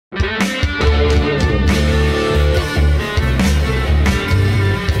This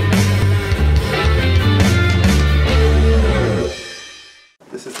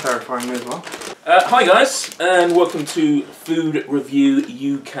is terrifying me as well. Hi guys, and welcome to Food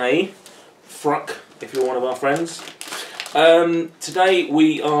Review UK. Fruck, if you're one of our friends. Today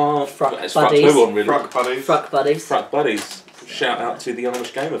we are... Fruck Buddies. Buddies. Fruck Buddies. Fruck Buddies. Fruck Buddies. Shout out to the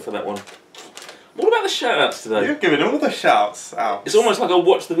Irish Gamer for that one. What about the shout outs today? You're giving all the shouts out. It's almost like I'll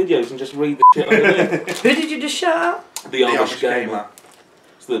watch the videos and just read the shit underneath. Who did you just shout out? The Irish Gamer.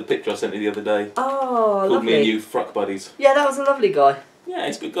 It's the picture I sent you the other day. Oh, Called lovely. me and you Fruck Buddies. Yeah, that was a lovely guy. Yeah,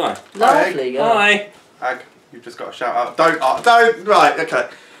 he's a good guy. Lovely guy. Hi. Ag, you've just got a shout out. Right, okay.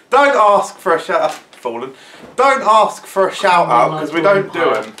 Don't ask for a shout out. Fallen. Don't ask for a shout out because we don't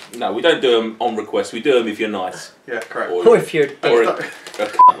do them. No, we don't do them on request. We do them if you're nice. Yeah, correct. Or if you're Or a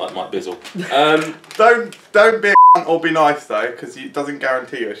cunt like Mike Bizzle. Don't be a cunt or be nice though, because it doesn't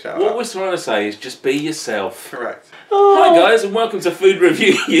guarantee you a shout out. What we're trying to say is just be yourself. Correct. Hi guys, and welcome to Food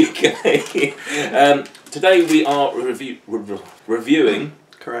Review UK. Today we are reviewing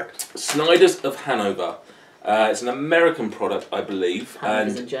Correct. Snyders of Hanover. It's an American product, I believe.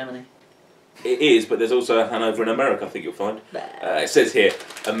 Hanover's And in Germany. it is, but there's also a Hanover in America, I think you'll find. It says here,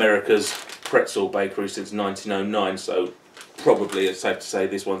 America's Pretzel bakery since 1909, so probably it's safe to say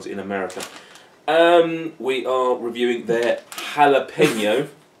this one's in America. We are reviewing their jalapeno,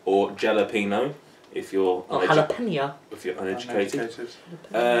 or jalapeno, if you're jalapeno. if you're uneducated.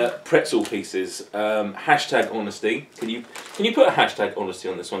 Pretzel pieces. Hashtag honesty. Can you put a hashtag honesty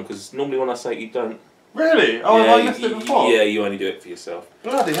on this one? Because normally when I say it, you don't. Really? Oh, yeah, have I missed it before? Yeah, you only do it for yourself.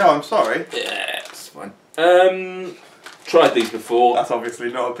 Bloody hell, I'm sorry. Yeah, it's fine. Tried these before. That's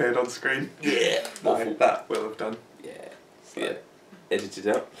obviously not appeared on screen. Yeah. No, that will have done. Yeah. Yeah. Edited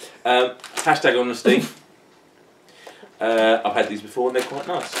out. Hashtag honesty. I've had these before and they're quite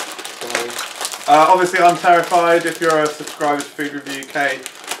nice. So, Obviously, I'm terrified. If you're a subscriber to Food Review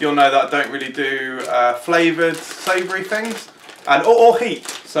UK, you'll know that I don't really do flavoured, savoury things, and or heat.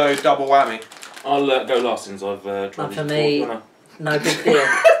 So double whammy. I'll go last since I've tried Not these for before. me. Do you wanna- No big deal.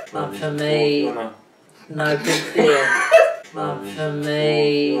 Not for Do me. you wanna- No big deal. Not for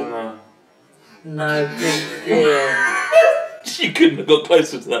me. No big deal. You couldn't have got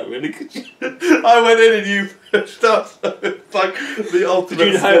closer to that, really, could you? I went in and you pushed up. So it's like the ultimate. Did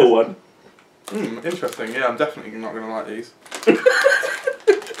you inhale one? Interesting. Yeah, I'm definitely not going to like these.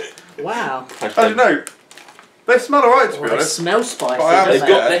 Wow. I don't know. They smell alright, to be Well, they honest. smell spicy. But I am don't They've they?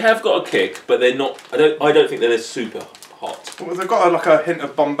 got, they have got a kick, but they're not. I don't think they're super hot. Well, they've got like a hint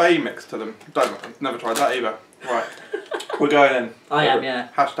of Bombay mix to them. I've never tried that either. Right, we're going in. I am, yeah.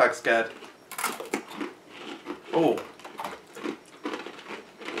 Hashtag scared. Oh.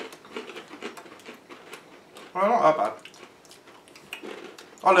 Well, not that bad.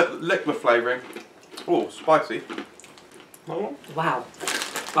 I'll lick the flavouring. Oh, spicy. Wow.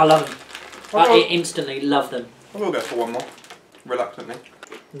 I love them. I instantly love them. I will go for one more, reluctantly.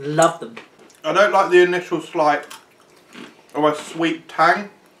 Love them. I don't like the initial slight, almost sweet tang,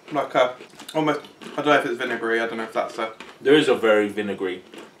 like a almost. I don't know if it's vinegary. I don't know if that's a. There is a very vinegary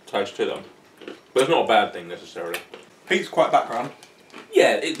taste to them, but it's not a bad thing necessarily. Heat's quite background.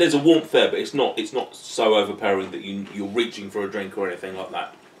 Yeah, there's a warmth there, but it's not so overpowering that you're reaching for a drink or anything like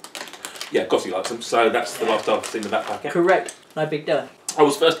that. Yeah, Gossie likes them, so that's the last I've seen of that packet. Correct. No big deal. I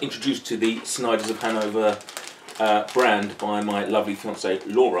was first introduced to the Snyders of Hanover brand by my lovely fiancée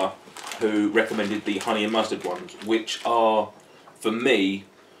Laura, who recommended the honey and mustard ones, which are, for me,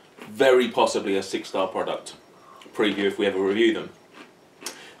 very possibly a 6-star product. Preview if we ever review them.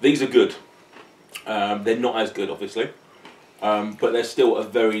 These are good. They're not as good, obviously, but they're still a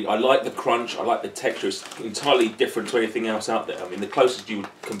very. I like the crunch. I like the texture. It's entirely different to anything else out there. I mean, the closest you would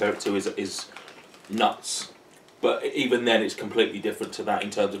compare it to is nuts. But even then, it's completely different to that in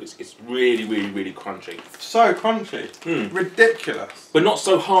terms of it's really, really, really crunchy. So crunchy. Ridiculous. But not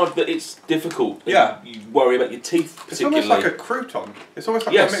so hard that it's difficult. Yeah. You worry about your teeth, It's particularly. almost like a crouton. It's almost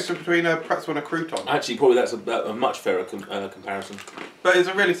like a mixture between a pretzel and a crouton. Actually, probably that's a much fairer comparison. But it's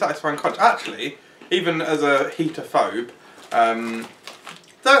a really satisfying crunch. Actually, even as a heatophobe,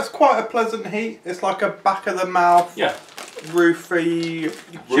 that's quite a pleasant heat. It's like a back of the mouth, Yeah. roofy,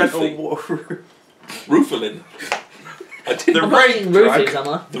 gentle water. Roofalin. I didn't. The I'm not rain eating drag. roofies, am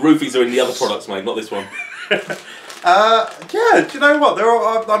I? The roofies are in the other products, mate, not this one. Yeah, do you know what? There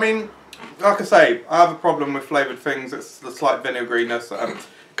are. I mean, like I say, I have a problem with flavoured things. It's the slight vinegriness that I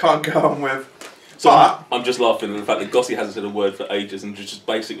can't go on with. So But I'm just laughing at the fact that Gossie hasn't said a word for ages and just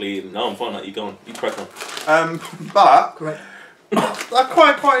basically, no, I'm fine, like, you go on, you crack on. but Correct.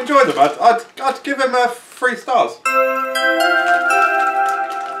 I quite enjoyed them. I'd give him 3 stars.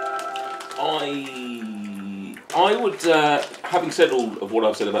 I would, having said all of what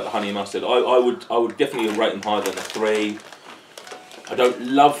I've said about the honey and mustard, I would definitely rate them higher than a 3. I don't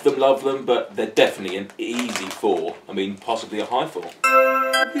love them, but they're definitely an easy 4. I mean, possibly a high 4.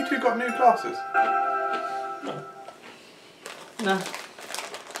 Have you two got new glasses? No. No.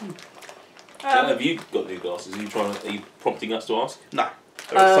 Have you got new glasses? Are you prompting us to ask? No.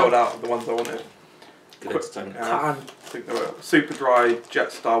 They were sold out of the ones I wanted. Good entertainment. I think they were super dry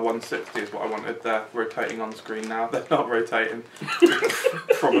Jetstar 160 is what I wanted. They're rotating on screen now. They're not rotating.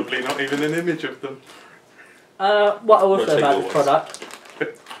 Probably not even an image of them. What I will say about this product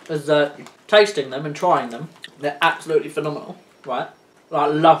is that tasting them and trying them, they're absolutely phenomenal, right? I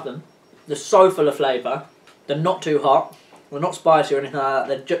love them. They're so full of flavour. They're not too hot. They're not spicy or anything like that.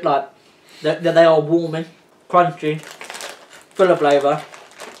 They're just like, they are warming, crunchy, full of flavour,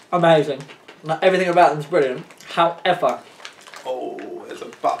 amazing. Like, everything about them is brilliant. However, oh, there's a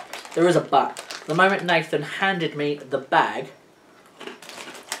but. There is a but. The moment Nathan handed me the bag,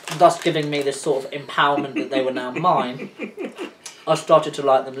 thus giving me this sort of empowerment that they were now mine, I started to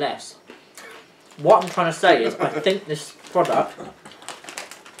like them less. What I'm trying to say is, I think this product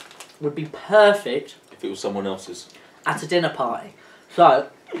would be perfect if it was someone else's. At a dinner party. So,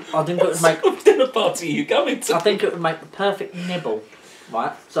 I think it would make... What dinner party are you going to? I think it would make the perfect nibble,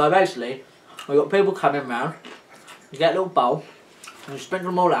 right? So basically, we've got people coming round, you get a little bowl, and you sprinkle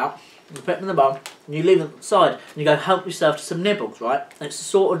them all out, you put them in the bowl, and you leave them aside, and you go help yourself to some nibbles, right? And it's the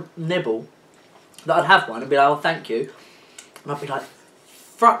sort of nibble that I'd have one and be like, oh, thank you. And I'd be like,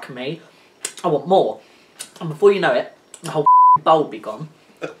 fuck me, I want more. And before you know it, the whole bowl would be gone,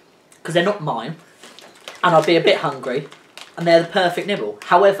 because they're not mine, and I'd be a bit hungry, and they're the perfect nibble.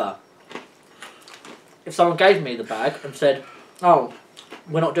 However, if someone gave me the bag and said, oh,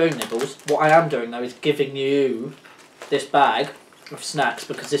 we're not doing nibbles, what I am doing though is giving you this bag of snacks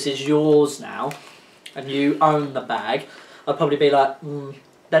because this is yours now, and you own the bag, I'd probably be like,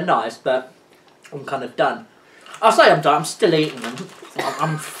 they're nice, but I'm kind of done. I'll say I'm done, I'm still eating them.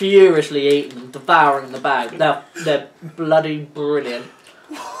 I'm furiously eating them, devouring the bag. They're bloody brilliant.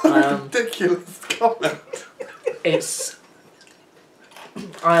 Ridiculous comment. It's...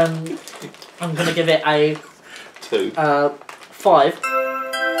 I'm going to give it a... 2. 5.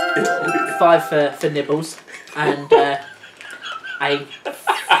 5 for nibbles. And a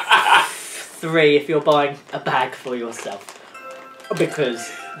 3 if you're buying a bag for yourself.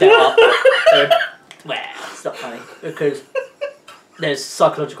 Because there are... well, it's not funny. Because there's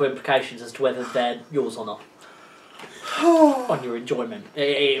psychological implications as to whether they're yours or not. On your enjoyment.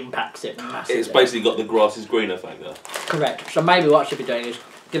 It impacts it massively. It's basically got the grass is greener factor. Correct. So maybe what I should be doing is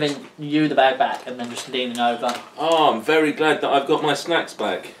giving you the bag back and then just leaning over. Oh, I'm very glad that I've got my snacks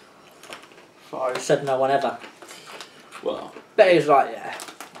back. 5. Said no one ever. Well. But it was like, yeah.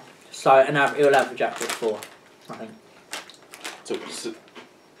 So it'll average out to 4, I think. So,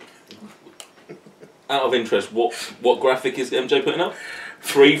 out of interest, what graphic is MJ putting up?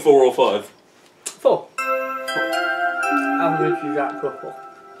 3, 4 or 5? 4. Average is out to 4.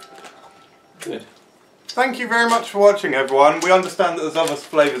 Good. Thank you very much for watching, everyone. We understand that there's other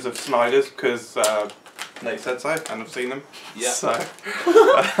flavours of Snyders because Nate said so, and I've seen them. Yeah. So.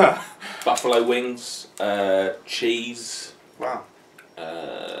 Buffalo wings, cheese. Wow.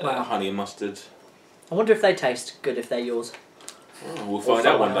 Wow. Honey and mustard. I wonder if they taste good if they're yours. Oh, we'll find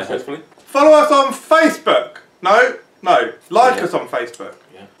out one day, hopefully. Follow us on Facebook. No. Like us on Facebook.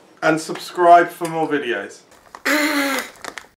 Yeah. And subscribe for more videos.